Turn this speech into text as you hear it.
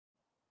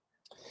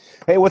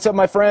Hey, what's up,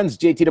 my friends?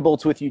 JT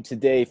DeBolt with you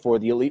today for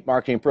the Elite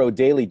Marketing Pro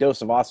Daily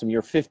Dose of Awesome,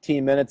 your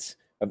 15 minutes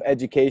of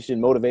education,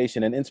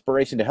 motivation, and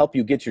inspiration to help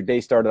you get your day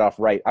started off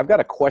right. I've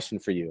got a question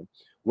for you.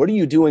 What are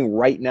you doing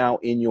right now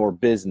in your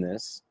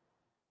business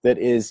that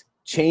is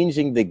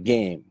changing the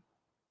game?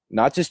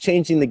 Not just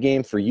changing the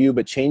game for you,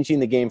 but changing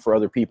the game for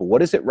other people.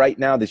 What is it right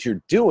now that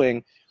you're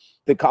doing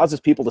that causes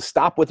people to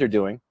stop what they're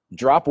doing,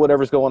 drop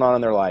whatever's going on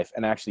in their life,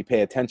 and actually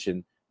pay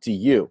attention to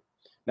you?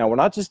 Now, we're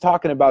not just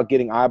talking about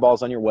getting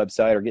eyeballs on your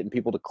website or getting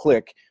people to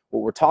click.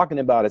 What we're talking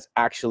about is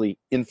actually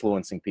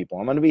influencing people.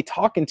 I'm going to be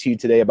talking to you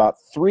today about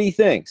 3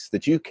 things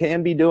that you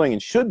can be doing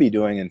and should be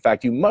doing. In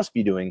fact, you must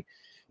be doing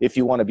if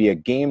you want to be a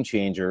game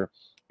changer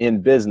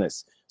in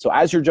business. So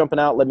as you're jumping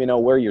out, let me know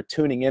where you're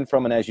tuning in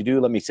from. And as you do,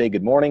 let me say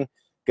good morning,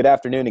 good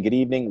afternoon, and good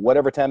evening,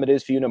 whatever time it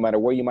is for you, no matter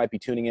where you might be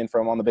tuning in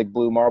from on the big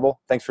blue marble.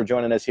 Thanks for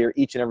joining us here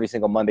each and every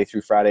single Monday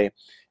through Friday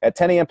at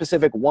 10 a.m.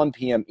 Pacific, 1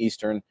 p.m.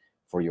 Eastern,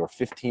 for your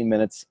 15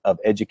 minutes of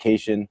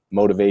education,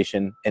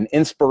 motivation, and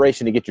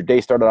inspiration to get your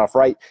day started off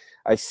right.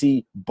 I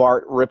see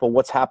Bart Ripple.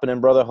 What's happening,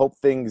 brother? Hope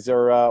things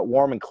are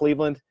warm in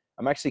Cleveland.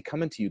 I'm actually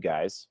coming to you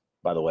guys,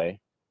 by the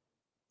way,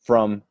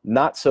 from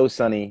not so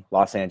sunny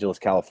Los Angeles,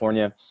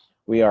 California.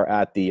 We are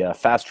at the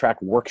Fast Track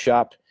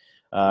Workshop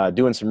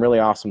doing some really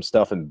awesome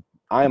stuff, and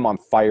I am on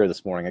fire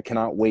this morning. I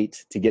cannot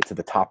wait to get to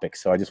the topic,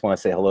 so I just want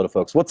to say hello to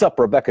folks. What's up,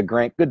 Rebecca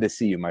Grant? Good to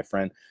see you, my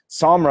friend.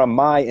 Samra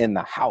Mai in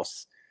the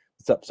house.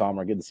 What's up,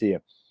 Samra? Good to see you.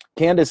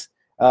 Candace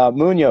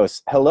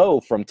Munoz,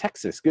 hello from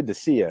Texas. Good to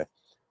see you.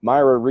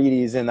 Myra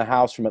Reedy's in the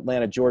house from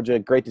Atlanta, Georgia.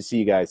 Great to see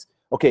you guys.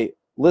 Okay,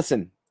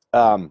 listen,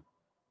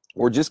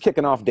 we're just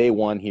kicking off day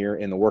 1 here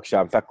in the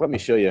workshop. In fact, let me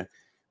show you.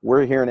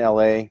 We're here in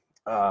LA.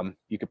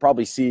 You could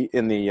probably see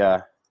in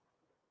the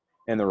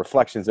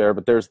reflections there,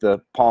 but there's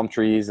the palm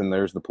trees and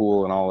there's the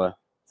pool and all the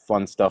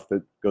fun stuff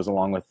that goes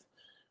along with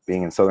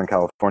being in Southern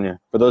California.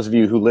 For those of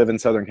you who live in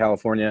Southern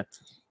California,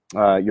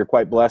 you're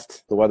quite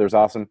blessed. The weather's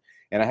awesome.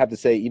 And I have to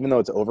say, even though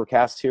it's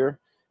overcast here,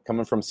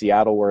 coming from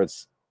Seattle where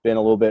it's been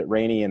a little bit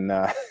rainy and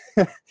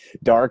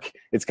dark,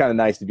 it's kind of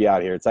nice to be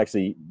out here. It's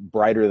actually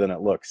brighter than it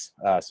looks,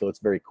 so it's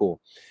very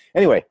cool.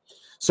 Anyway,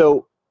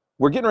 so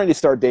we're getting ready to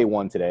start day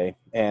 1 today.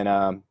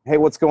 And hey,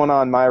 what's going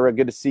on, Myra?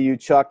 Good to see you.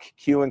 Chuck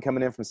Kewen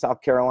coming in from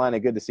South Carolina.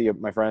 Good to see you,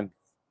 my friend.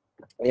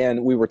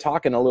 And we were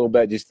talking a little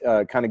bit, just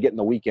kind of getting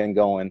the weekend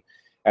going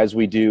as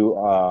we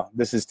do.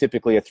 This is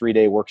typically a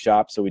 3-day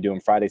workshop, so we do them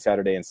Friday,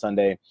 Saturday, and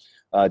Sunday.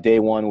 Day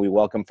 1, we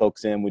welcome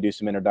folks in. We do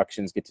some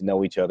introductions, get to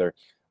know each other.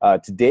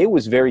 Today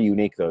was very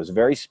unique, though. It was a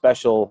very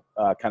special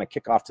kind of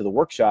kickoff to the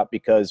workshop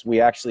because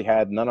we actually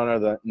had none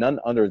other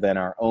than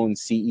our own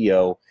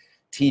CEO,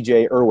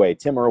 TJ Irway.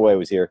 Tim Irway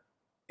was here,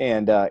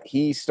 and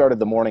he started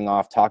the morning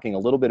off talking a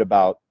little bit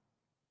about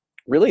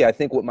really, I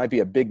think, what might be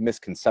a big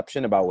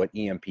misconception about what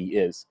EMP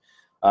is.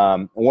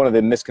 One of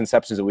the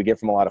misconceptions that we get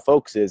from a lot of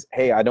folks is,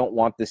 hey, I don't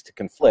want this to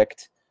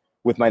conflict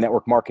with my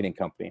network marketing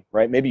company,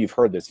 right? Maybe you've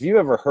heard this. If you've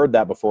ever heard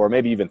that before,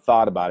 maybe even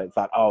thought about it,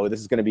 thought, oh, this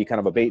is going to be kind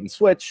of a bait and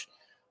switch.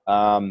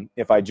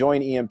 If I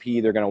join EMP,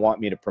 they're going to want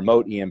me to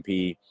promote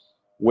EMP,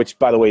 which,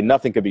 by the way,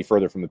 nothing could be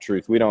further from the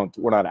truth. We're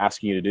not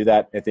asking you to do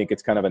that. I think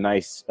it's kind of a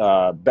nice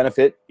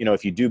benefit. You know,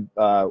 if you do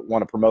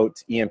want to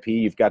promote EMP,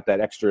 you've got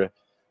that extra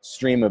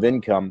stream of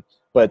income.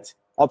 But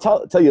I'll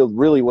tell you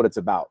really what it's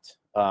about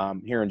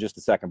here in just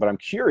a second. But I'm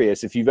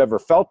curious if you've ever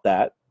felt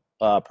that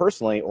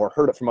personally or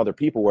heard it from other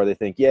people where they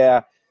think,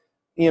 yeah,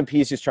 EMP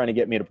is just trying to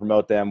get me to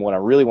promote them. What I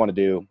really want to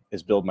do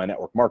is build my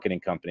network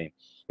marketing company.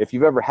 If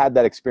you've ever had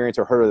that experience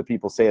or heard other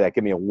people say that,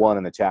 give me a 1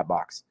 in the chat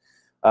box.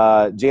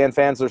 Jan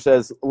Fansler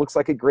says, looks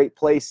like a great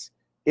place.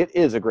 It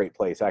is a great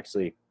place,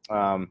 actually.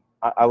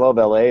 I love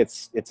LA.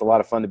 It's a lot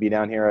of fun to be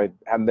down here.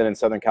 I haven't been in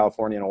Southern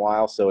California in a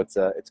while, so it's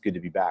good to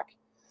be back.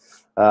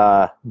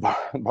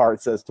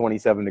 Bart says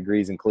 27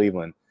 degrees in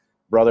Cleveland.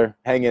 Brother,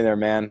 hang in there,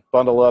 man.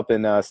 Bundle up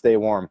and stay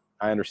warm.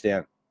 I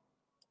understand.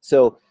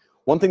 So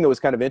one thing that was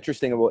kind of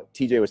interesting about what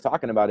TJ was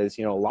talking about is,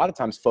 you know, a lot of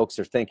times folks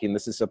are thinking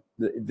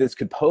this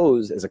could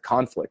pose as a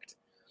conflict.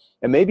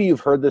 And maybe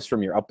you've heard this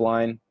from your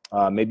upline.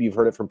 Maybe you've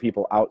heard it from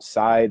people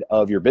outside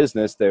of your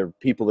business. There are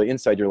people that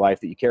inside your life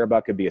that you care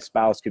about. Could be a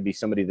spouse, could be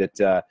somebody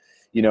that,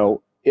 you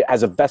know,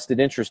 has a vested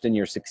interest in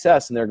your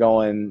success. And they're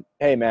going,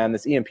 hey, man,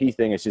 this EMP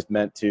thing is just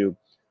meant to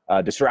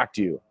distract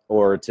you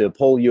or to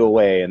pull you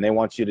away. And they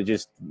want you to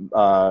just, you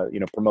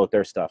know, promote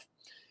their stuff.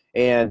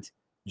 And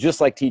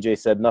just like TJ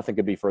said, nothing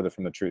could be further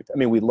from the truth. I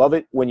mean, we love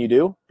it when you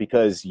do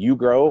because you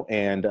grow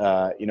and,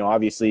 you know,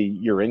 obviously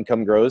your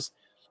income grows.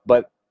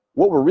 But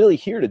what we're really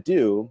here to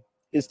do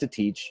is to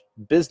teach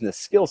business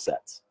skill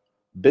sets.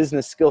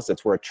 Business skill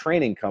sets. We're a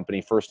training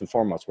company first and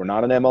foremost. We're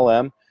not an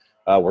MLM.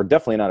 We're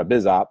definitely not a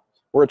biz op.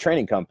 We're a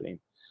training company.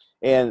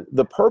 And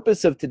the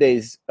purpose of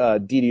today's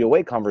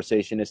DDOA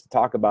conversation is to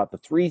talk about the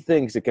 3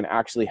 things that can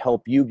actually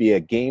help you be a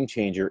game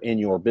changer in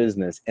your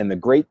business. And the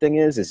great thing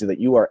is that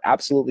you are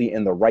absolutely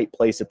in the right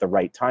place at the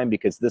right time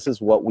because this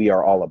is what we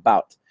are all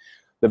about.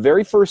 The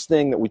very first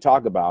thing that we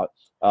talk about,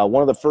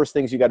 one of the first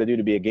things you got to do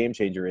to be a game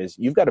changer is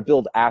you've got to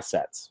build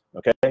assets,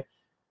 okay?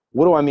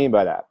 What do I mean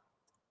by that?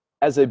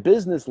 as a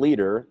business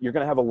leader, you're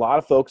going to have a lot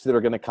of folks that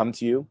are going to come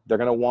to you. They're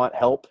going to want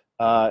help,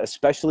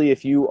 especially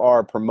if you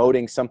are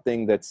promoting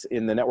something that's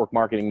in the network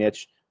marketing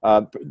niche.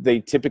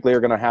 They typically are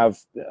going to have,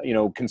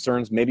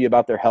 concerns maybe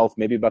about their health,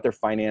 maybe about their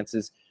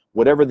finances,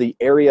 whatever the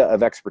area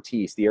of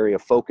expertise, the area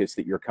of focus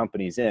that your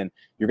company's in.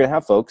 You're going to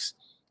have folks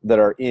that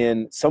are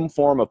in some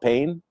form of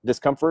pain,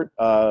 discomfort,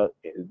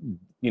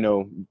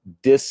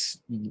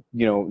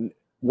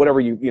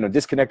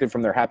 disconnected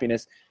from their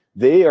happiness.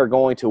 They are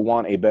going to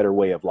want a better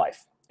way of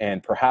life.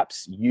 And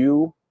perhaps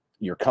you,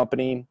 your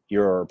company,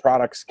 your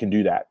products can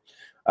do that.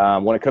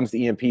 When it comes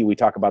to EMP, we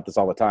talk about this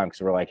all the time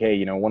because we're like,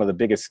 hey, one of the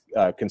biggest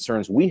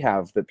concerns we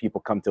have that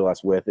people come to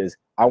us with is,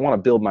 I want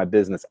to build my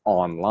business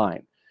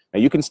online. Now,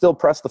 you can still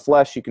press the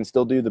flesh, you can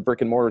still do the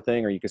brick and mortar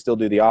thing, or you can still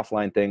do the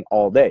offline thing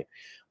all day.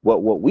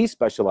 What we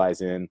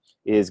specialize in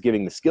is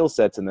giving the skill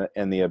sets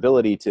and the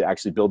ability to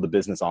actually build the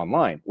business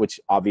online, which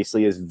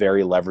obviously is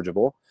very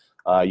leverageable.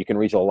 You can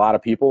reach a lot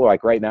of people.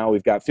 Like right now,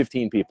 we've got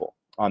 15 people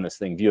on this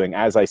thing viewing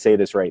as I say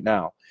this right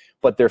now.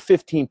 But they're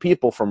 15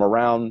 people from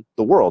around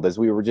the world, as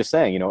we were just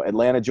saying,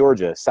 Atlanta,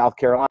 Georgia, South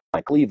Carolina,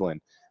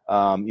 Cleveland,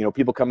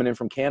 people coming in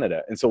from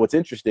Canada. And so what's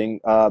interesting,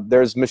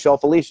 there's Michelle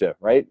Felicia,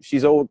 right?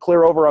 She's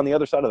clear over on the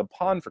other side of the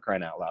pond, for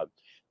crying out loud.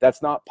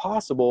 That's not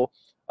possible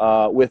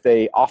with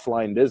a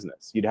offline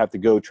business. You'd have to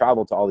go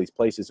travel to all these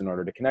places in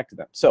order to connect to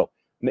them. So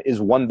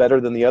is one better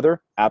than the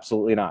other?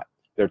 Absolutely not.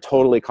 They're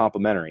totally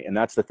complementary. And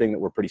that's the thing that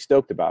we're pretty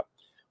stoked about.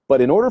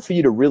 But in order for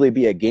you to really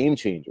be a game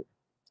changer,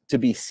 to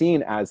be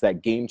seen as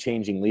that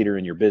game-changing leader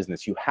in your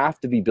business, you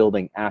have to be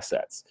building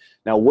assets.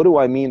 Now, what do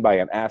I mean by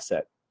an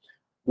asset?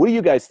 What do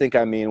you guys think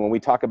I mean when we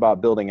talk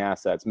about building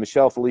assets?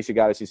 Michelle Felicia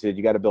got it. She said,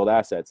 you got to build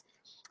assets.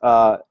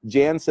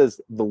 Jan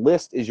says, the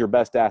list is your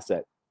best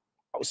asset.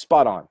 Oh,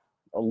 spot on.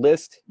 A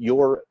list,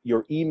 your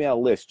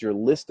email list, your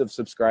list of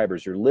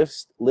subscribers, your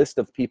list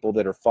of people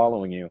that are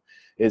following you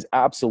is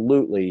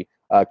absolutely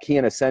key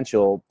and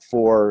essential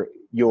for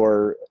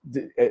your,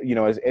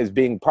 as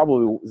being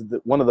probably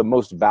one of the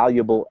most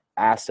valuable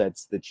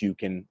assets that you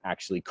can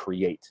actually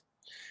create.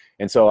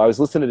 And so I was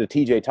listening to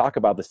TJ talk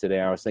about this today,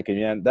 and I was thinking,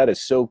 man, that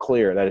is so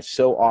clear. That is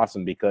so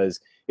awesome,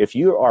 because if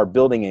you are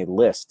building a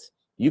list,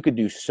 you could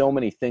do so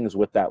many things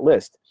with that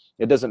list.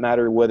 It doesn't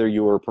matter whether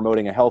you're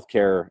promoting a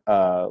healthcare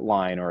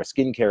line or a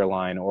skincare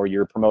line, or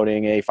you're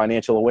promoting a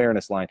financial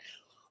awareness line.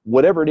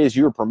 Whatever it is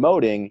you're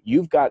promoting,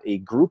 you've got a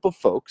group of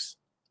folks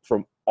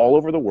from all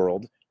over the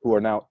world who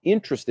are now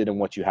interested in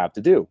what you have to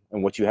do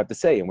and what you have to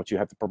say and what you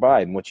have to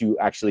provide and what you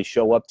actually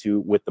show up to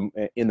with them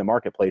in the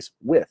marketplace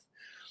with.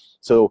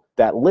 So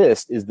that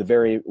list is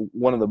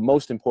one of the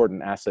most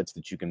important assets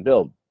that you can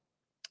build.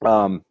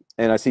 And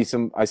I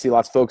see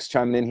lots of folks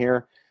chiming in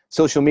here.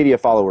 Social media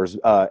followers,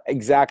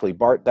 exactly,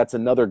 Bart. That's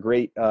another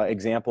great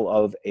example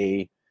of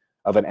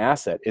an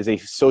asset, is a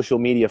social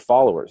media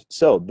followers.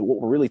 So what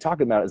we're really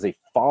talking about is a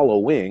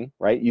following,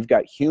 right? You've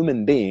got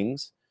human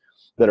beings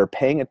that are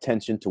paying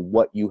attention to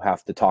what you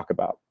have to talk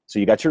about. So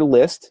you got your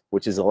list,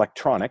 which is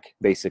electronic,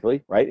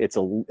 basically, right? It's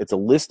a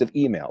list of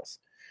emails.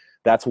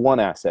 That's one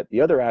asset. The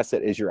other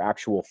asset is your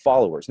actual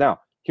followers. Now,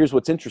 here's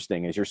what's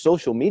interesting is your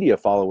social media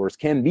followers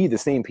can be the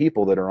same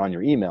people that are on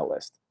your email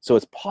list. So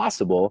it's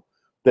possible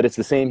that it's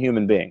the same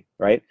human being,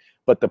 right?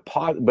 But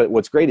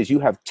what's great is you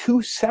have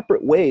two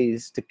separate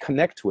ways to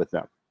connect with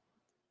them.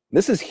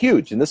 This is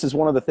huge, and this is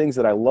one of the things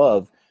that I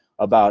love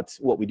about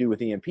what we do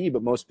with EMP,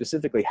 but most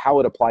specifically how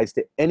it applies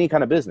to any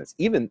kind of business,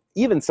 even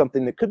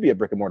something that could be a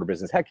brick and mortar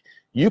business. Heck,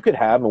 you could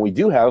have, and we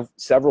do have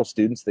several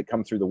students that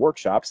come through the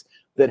workshops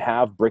that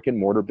have brick and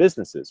mortar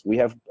businesses. We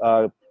have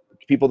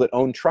people that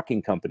own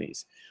trucking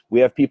companies. We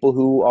have people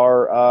who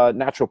are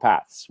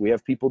naturopaths. We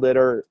have people that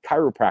are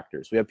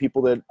chiropractors. We have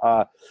people that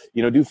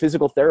do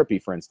physical therapy,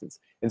 for instance.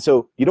 And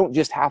so you don't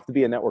just have to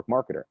be a network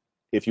marketer.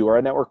 If you are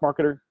a network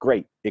marketer,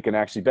 great. It can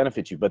actually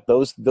benefit you. But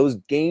those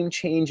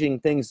game-changing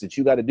things that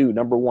you got to do,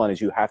 number one,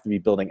 is you have to be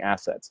building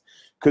assets.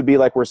 Could be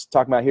like we're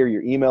talking about here,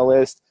 your email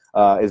list.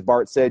 As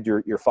Bart said,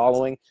 your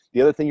following.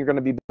 The other thing you're going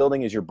to be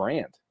building is your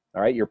brand.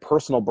 All right, your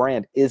personal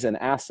brand is an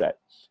asset.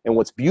 And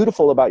what's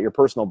beautiful about your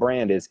personal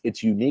brand is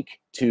it's unique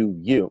to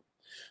you.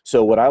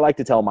 So what I like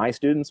to tell my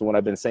students, and what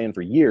I've been saying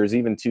for years,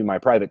 even to my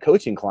private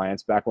coaching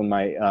clients, back when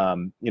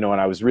when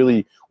I was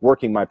really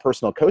working my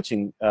personal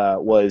coaching,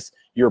 was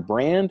your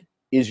brand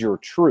is your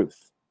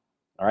truth.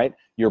 All right,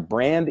 your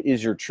brand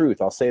is your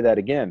truth. I'll say that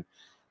again.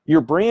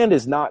 Your brand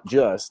is not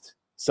just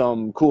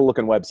some cool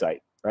looking website,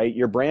 right?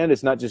 Your brand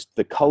is not just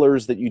the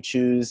colors that you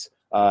choose.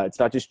 It's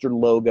not just your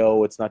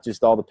logo. It's not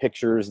just all the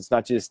pictures. It's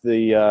not just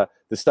the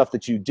stuff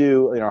that you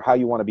do, how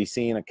you want to be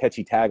seen, a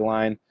catchy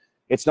tagline.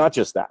 It's not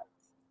just that.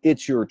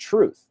 It's your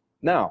truth.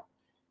 Now,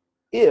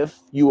 if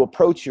you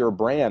approach your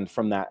brand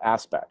from that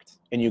aspect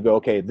and you go,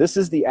 okay, this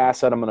is the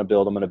asset I'm going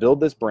to build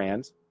this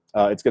brand.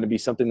 It's going to be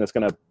something that's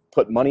going to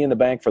put money in the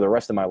bank for the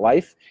rest of my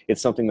life.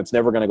 It's something that's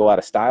never going to go out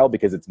of style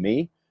because it's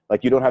me.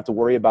 Like, you don't have to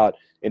worry about,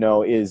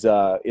 is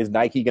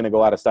Nike going to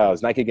go out of style?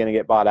 Is Nike going to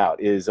get bought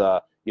out? Is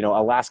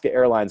Alaska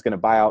Airlines going to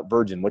buy out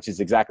Virgin, which is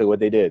exactly what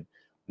they did.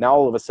 Now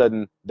all of a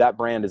sudden that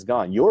brand is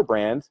gone. Your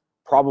brand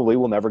probably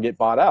will never get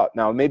bought out.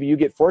 Now, maybe you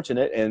get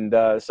fortunate and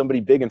somebody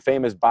big and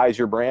famous buys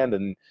your brand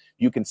and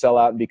you can sell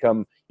out and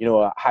become, you know,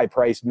 a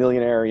high-priced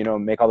millionaire, you know,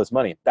 and make all this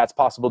money. That's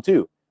possible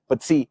too.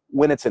 But see,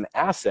 when it's an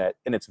asset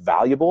and it's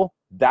valuable,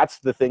 that's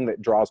the thing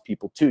that draws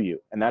people to you.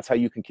 And that's how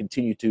you can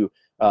continue to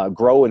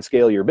grow and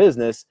scale your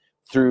business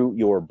through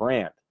your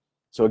brand.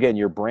 So again,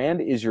 your brand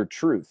is your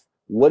truth.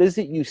 What is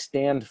it you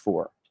stand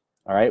for?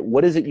 All right.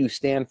 What is it you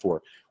stand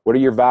for? What are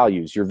your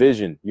values, your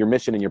vision, your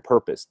mission, and your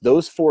purpose?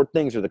 Those 4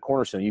 things are the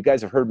cornerstone. You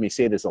guys have heard me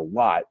say this a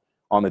lot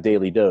on the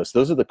Daily Dose.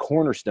 Those are the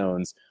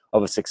cornerstones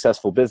of a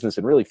successful business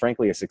and really,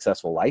 frankly, a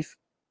successful life,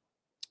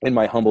 in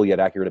my humble yet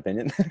accurate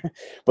opinion.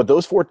 But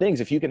those 4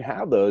 things, if you can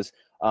have those,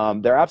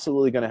 they're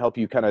absolutely going to help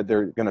you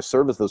they're going to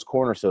serve as those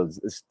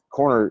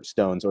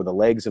cornerstones or the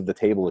legs of the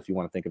table, if you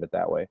want to think of it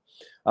that way.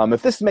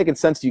 If this is making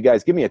sense to you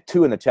guys, give me a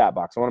 2 in the chat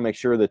box. I want to make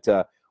sure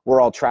that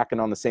we're all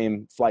tracking on the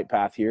same flight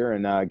path here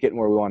and getting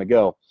where we want to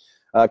go.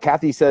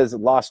 Kathy says,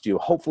 lost you.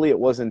 Hopefully it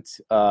wasn't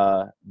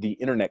the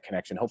internet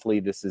connection. Hopefully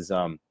this is,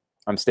 I'm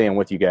staying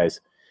with you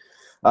guys.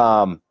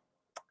 Now,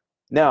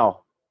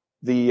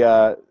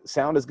 the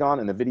sound is gone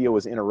and the video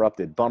was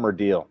interrupted. Bummer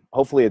deal.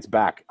 Hopefully it's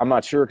back. I'm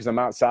not sure because I'm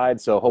outside,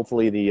 so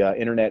hopefully the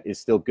internet is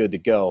still good to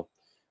go.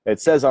 It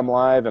says I'm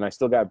live and I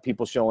still got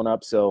people showing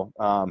up, so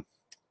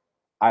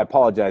I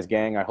apologize,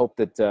 gang. I hope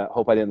that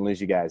hope I didn't lose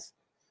you guys.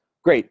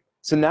 Great.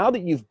 So now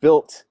that you've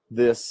built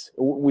this,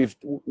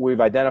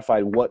 we've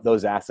identified what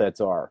those assets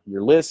are.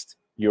 Your list,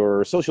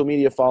 your social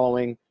media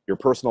following, your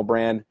personal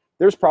brand.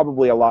 There's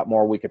probably a lot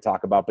more we could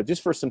talk about, but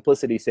just for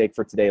simplicity's sake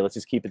for today, let's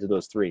just keep it to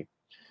those 3.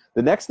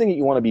 The next thing that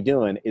you want to be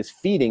doing is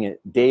feeding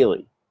it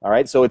daily. All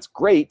right. So it's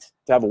great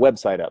to have a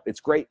website up. It's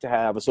great to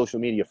have a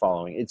social media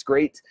following. It's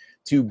great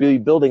to be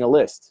building a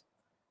list.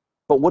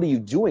 But what are you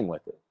doing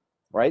with it?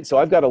 Right. So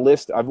I've got a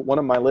list. One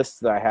of my lists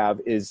that I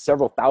have is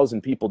several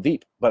thousand people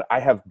deep, but I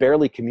have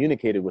barely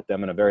communicated with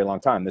them in a very long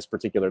time, this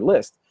particular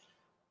list.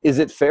 Is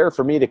it fair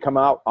for me to come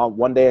out on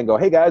one day and go,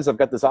 hey guys, I've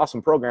got this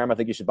awesome program. I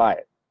think you should buy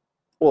it.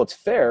 Well, it's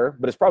fair,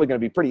 but it's probably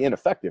going to be pretty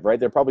ineffective, right?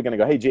 They're probably going to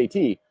go, hey,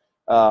 JT,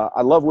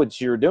 I love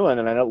what you're doing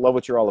and I love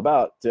what you're all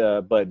about,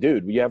 but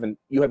dude, you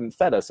haven't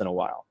fed us in a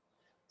while.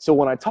 So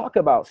when I talk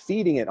about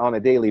feeding it on a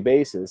daily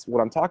basis,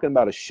 what I'm talking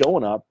about is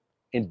showing up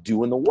and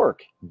doing the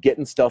work,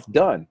 getting stuff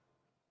done,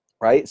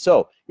 right?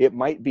 So it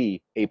might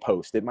be a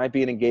post, it might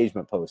be an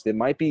engagement post, it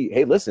might be,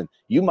 hey, listen,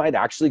 you might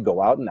actually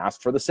go out and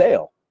ask for the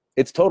sale.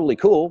 It's totally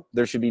cool.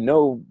 There should be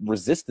no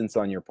resistance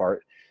on your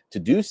part to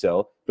do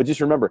so, but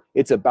just remember,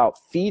 it's about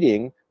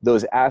feeding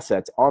those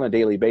assets on a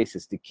daily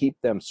basis to keep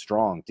them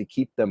strong, to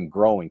keep them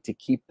growing, to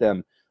keep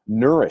them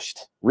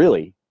nourished,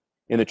 really,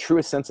 in the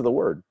truest sense of the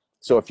word.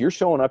 So if you're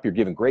showing up, you're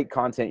giving great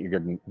content,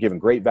 you're giving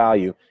great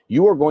value,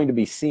 you are going to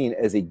be seen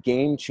as a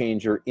game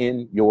changer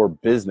in your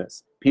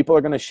business. People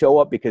are going to show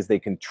up because they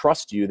can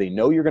trust you. They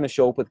know you're going to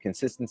show up with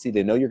consistency.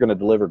 They know you're going to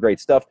deliver great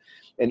stuff.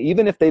 And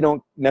even if they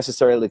don't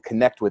necessarily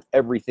connect with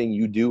everything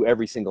you do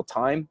every single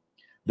time,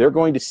 they're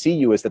going to see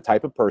you as the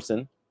type of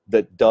person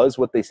that does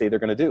what they say they're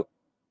going to do.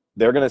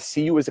 They're going to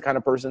see you as the kind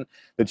of person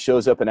that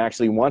shows up and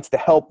actually wants to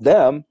help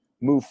them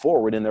move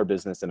forward in their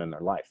business and in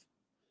their life.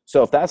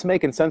 So if that's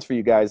making sense for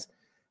you guys,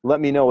 let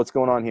me know what's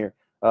going on here.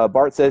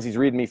 Bart says he's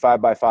reading me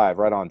 5 by 5.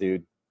 Right on,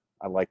 dude.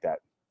 I like that.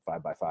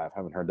 5 by 5.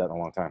 Haven't heard that in a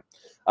long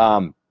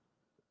time.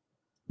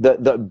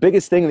 The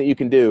biggest thing that you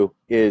can do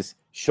is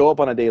show up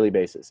on a daily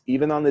basis,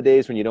 even on the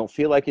days when you don't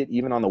feel like it,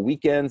 even on the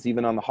weekends,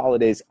 even on the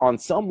holidays. On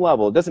some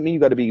level, it doesn't mean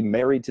you got to be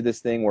married to this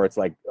thing where it's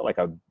like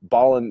a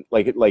ball and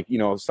like you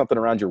know, something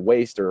around your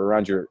waist or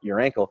around your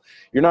ankle.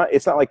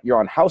 It's not like you're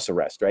on house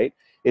arrest, right?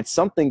 It's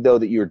something though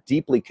that you're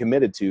deeply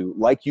committed to,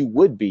 like you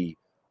would be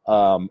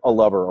a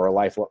lover or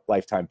a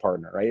lifetime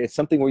partner, right? It's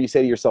something where you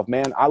say to yourself,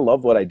 man, I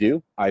love what I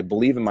do. I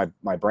believe in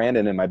my brand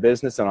and in my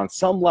business, and on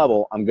some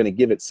level, I'm going to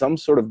give it some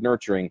sort of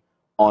nurturing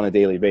on a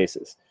daily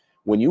basis.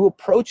 When you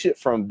approach it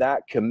from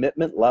that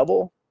commitment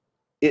level,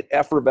 it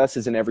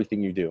effervesces in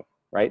everything you do,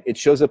 right? It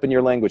shows up in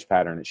your language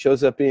pattern. It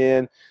shows up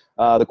in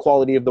the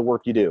quality of the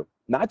work you do.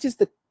 Not just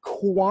the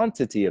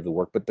quantity of the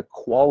work, but the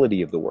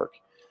quality of the work.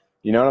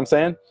 You know what I'm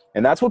saying?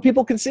 And that's what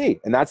people can see.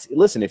 And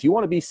listen, if you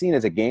want to be seen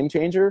as a game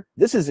changer,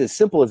 this is as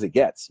simple as it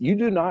gets. You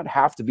do not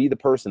have to be the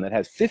person that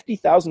has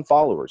 50,000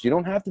 followers. You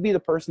don't have to be the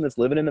person that's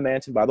living in the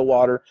mansion by the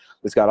water,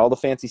 that's got all the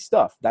fancy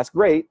stuff. That's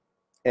great.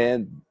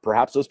 And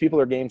perhaps those people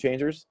are game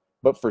changers.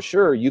 But for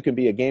sure, you can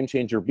be a game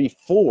changer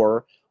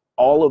before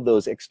all of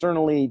those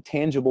externally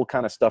tangible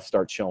kind of stuff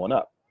starts showing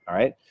up. All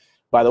right.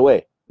 By the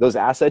way, those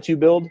assets you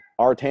build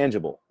are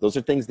tangible. Those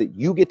are things that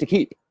you get to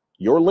keep.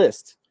 Your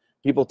list.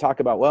 People talk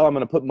about, well, I'm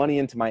going to put money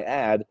into my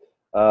ad,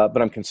 but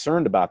I'm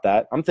concerned about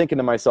that. I'm thinking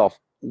to myself,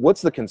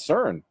 what's the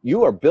concern?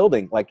 You are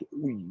building, like,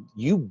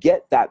 you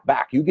get that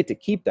back. You get to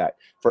keep that.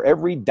 For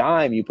every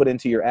dime you put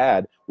into your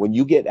ad, when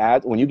you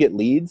get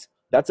leads,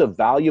 that's a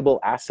valuable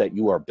asset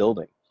you are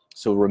building.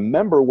 So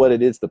remember what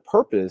it is, the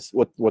purpose,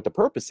 what the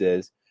purpose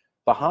is,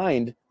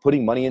 behind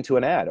putting money into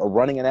an ad or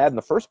running an ad in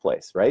the first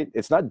place, right?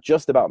 It's not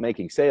just about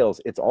making sales.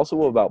 It's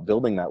also about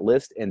building that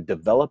list and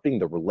developing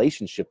the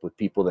relationship with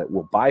people that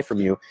will buy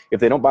from you. If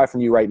they don't buy from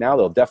you right now,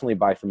 they'll definitely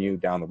buy from you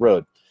down the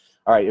road.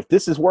 All right, if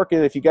this is working,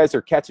 if you guys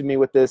are catching me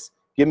with this,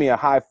 give me a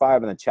high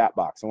five in the chat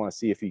box. I want to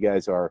see if you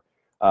guys are,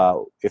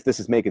 if this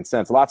is making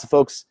sense. Lots of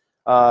folks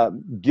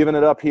giving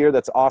it up here.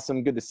 That's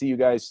awesome. Good to see you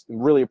guys.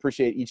 Really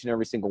appreciate each and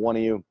every single one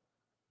of you.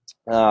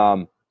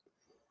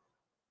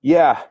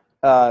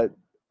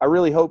 I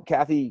really hope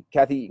Kathy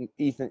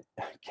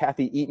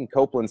Eaton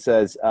Copeland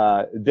says,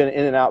 been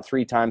in and out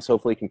 3 times.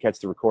 Hopefully can catch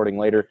the recording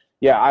later.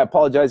 Yeah, I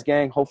apologize,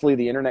 gang. Hopefully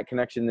the internet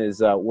connection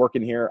is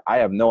working here. I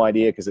have no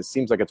idea because it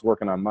seems like it's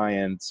working on my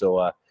end.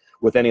 So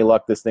with any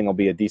luck, this thing will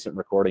be a decent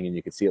recording and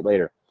you can see it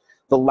later.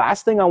 The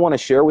last thing I want to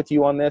share with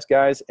you on this,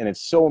 guys, and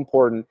it's so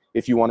important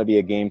if you want to be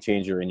a game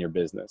changer in your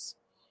business,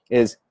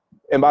 is,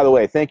 and by the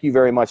way, thank you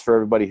very much for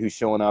everybody who's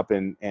showing up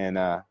and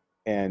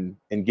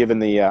giving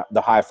the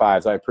high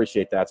fives. I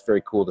appreciate that. It's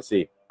very cool to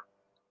see.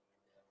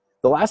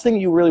 The last thing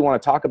you really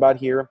want to talk about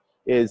here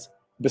is,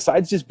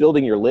 besides just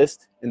building your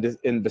list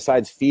and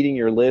besides feeding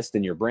your list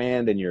and your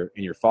brand and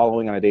your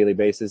following on a daily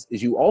basis,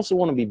 is you also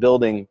want to be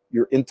building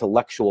your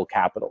intellectual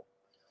capital.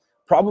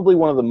 Probably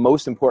one of the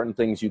most important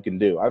things you can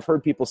do. I've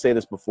heard people say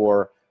this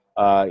before.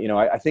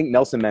 I think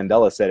Nelson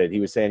Mandela said it.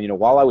 He was saying,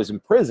 while I was in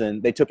prison,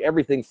 they took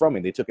everything from me.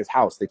 They took his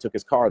house, they took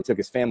his car, they took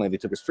his family, they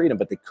took his freedom,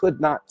 but they could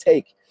not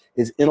take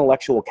his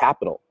intellectual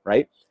capital,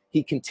 right?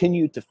 He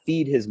continued to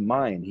feed his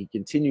mind. He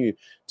continued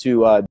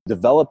to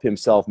develop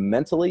himself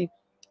mentally,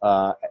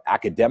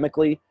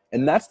 academically,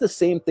 and that's the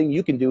same thing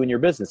you can do in your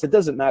business. It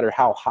doesn't matter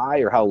how high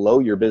or how low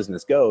your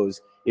business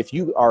goes. If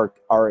you are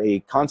a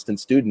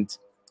constant student,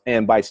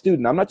 and by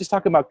student, I'm not just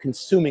talking about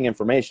consuming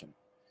information.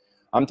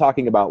 I'm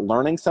talking about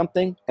learning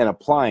something and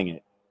applying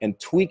it and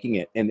tweaking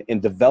it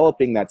and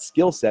developing that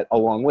skill set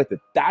along with it.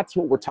 That's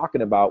what we're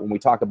talking about when we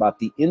talk about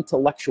the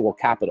intellectual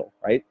capital,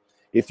 right?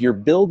 If you're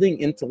building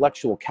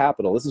intellectual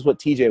capital, this is what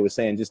TJ was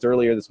saying just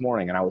earlier this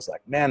morning, and I was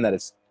like, man, that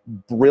is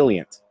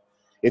brilliant.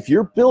 If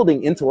you're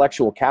building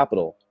intellectual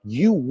capital,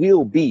 you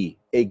will be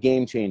a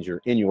game changer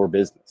in your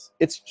business.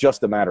 It's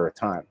just a matter of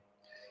time.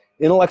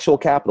 Intellectual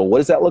capital, what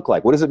does that look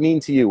like? What does it mean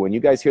to you? When you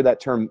guys hear that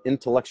term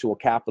intellectual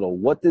capital,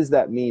 what does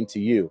that mean to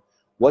you?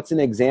 What's an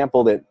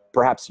example that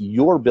perhaps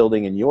you're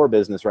building in your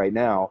business right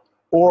now?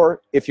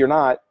 Or if you're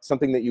not,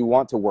 something that you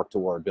want to work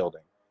toward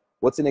building?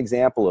 What's an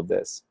example of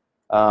this?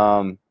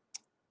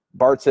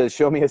 Bart says,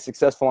 show me a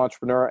successful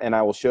entrepreneur and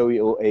I will show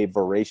you a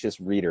voracious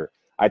reader.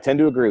 I tend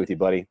to agree with you,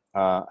 buddy.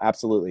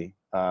 Absolutely.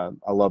 I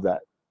love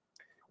that.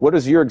 What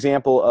is your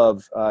example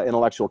of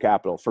intellectual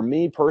capital? For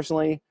me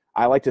personally,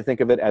 I like to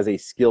think of it as a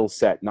skill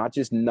set, not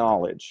just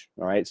knowledge.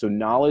 All right. So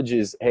knowledge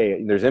is,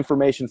 hey, there's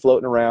information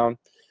floating around.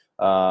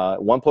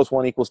 1 +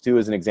 1 = 2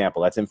 is an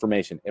example. That's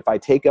information. If I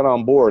take it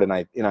on board and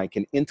I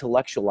can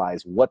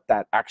intellectualize what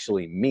that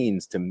actually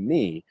means to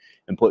me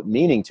and put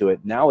meaning to it,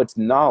 now it's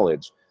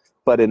knowledge.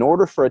 But in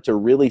order for it to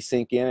really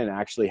sink in and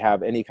actually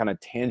have any kind of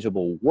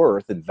tangible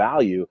worth and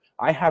value,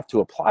 I have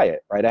to apply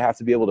it, right? I have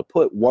to be able to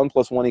put 1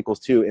 + 1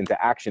 = 2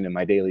 into action in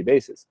my daily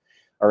basis,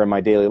 or in my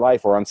daily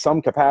life, or on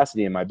some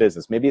capacity in my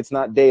business. Maybe it's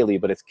not daily,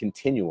 but it's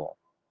continual.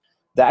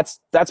 That's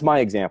my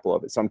example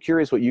of it. So I'm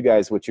curious what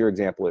your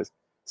example is.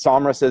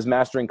 Samra says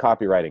mastering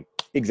copywriting.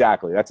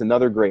 Exactly. That's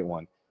another great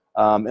one.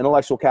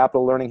 Intellectual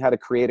capital, learning how to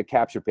create a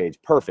capture page.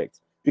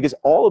 Perfect. Because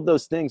all of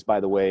those things, by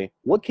the way,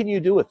 what can you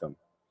do with them?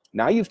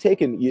 Now you've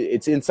taken,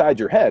 it's inside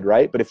your head,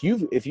 right? But if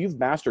you've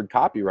mastered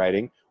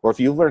copywriting, or if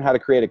you've learned how to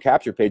create a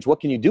capture page, what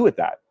can you do with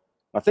that?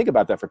 Now think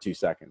about that for 2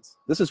 seconds.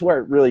 This is where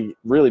it really,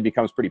 really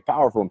becomes pretty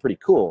powerful and pretty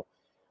cool.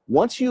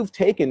 Once you've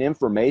taken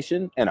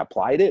information and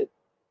applied it,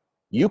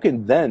 you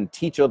can then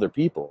teach other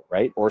people,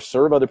 right? Or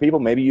serve other people.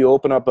 Maybe you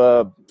open up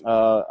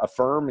a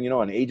firm,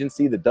 an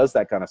agency that does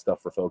that kind of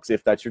stuff for folks,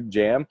 if that's your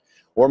jam.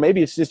 Or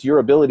maybe it's just your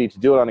ability to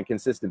do it on a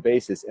consistent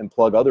basis and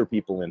plug other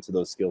people into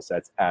those skill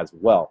sets as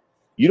well.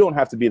 You don't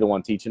have to be the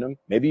one teaching them.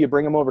 Maybe you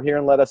bring them over here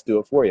and let us do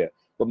it for you.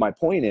 But my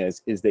point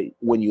is that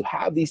when you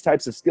have these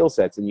types of skill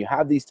sets and you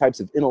have these types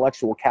of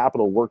intellectual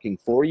capital working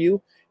for you,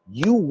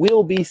 you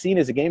will be seen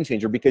as a game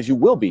changer, because you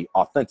will be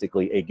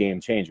authentically a game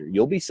changer.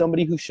 You'll be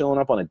somebody who's showing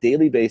up on a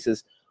daily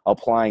basis,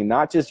 applying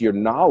not just your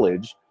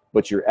knowledge,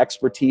 but your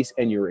expertise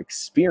and your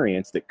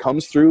experience that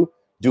comes through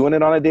doing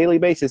it on a daily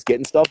basis,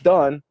 getting stuff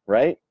done,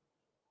 right?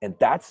 And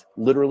that's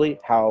literally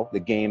how the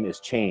game is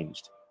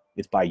changed.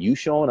 It's by you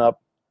showing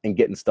up and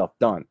getting stuff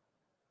done.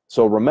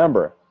 So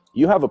remember,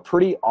 you have a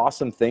pretty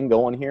awesome thing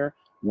going here.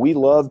 We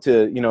love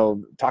to,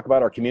 talk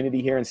about our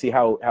community here and see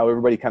how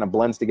everybody kind of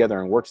blends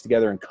together and works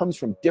together and comes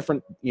from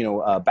different,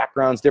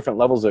 backgrounds, different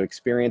levels of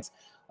experience,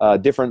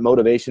 different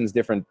motivations,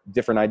 different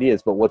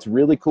ideas. But what's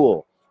really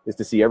cool is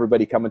to see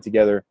everybody coming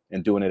together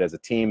and doing it as a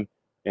team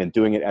and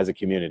doing it as a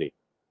community.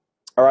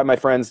 All right, my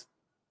friends,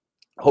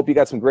 I hope you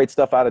got some great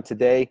stuff out of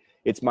today.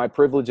 It's my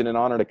privilege and an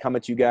honor to come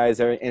at you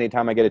guys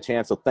anytime I get a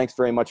chance. So thanks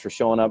very much for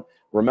showing up.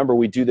 Remember,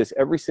 we do this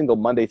every single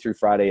Monday through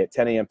Friday at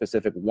 10 a.m.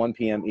 Pacific, 1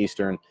 p.m.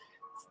 Eastern.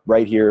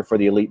 right here for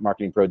the Elite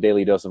Marketing Pro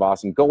Daily Dose of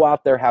Awesome. Go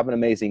out there, have an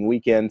amazing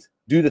weekend,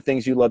 do the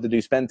things you love to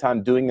do, spend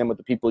time doing them with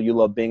the people you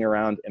love being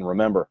around, and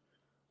remember,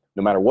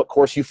 no matter what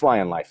course you fly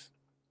in life,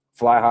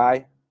 fly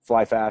high,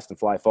 fly fast, and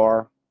fly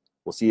far.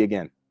 We'll see you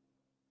again.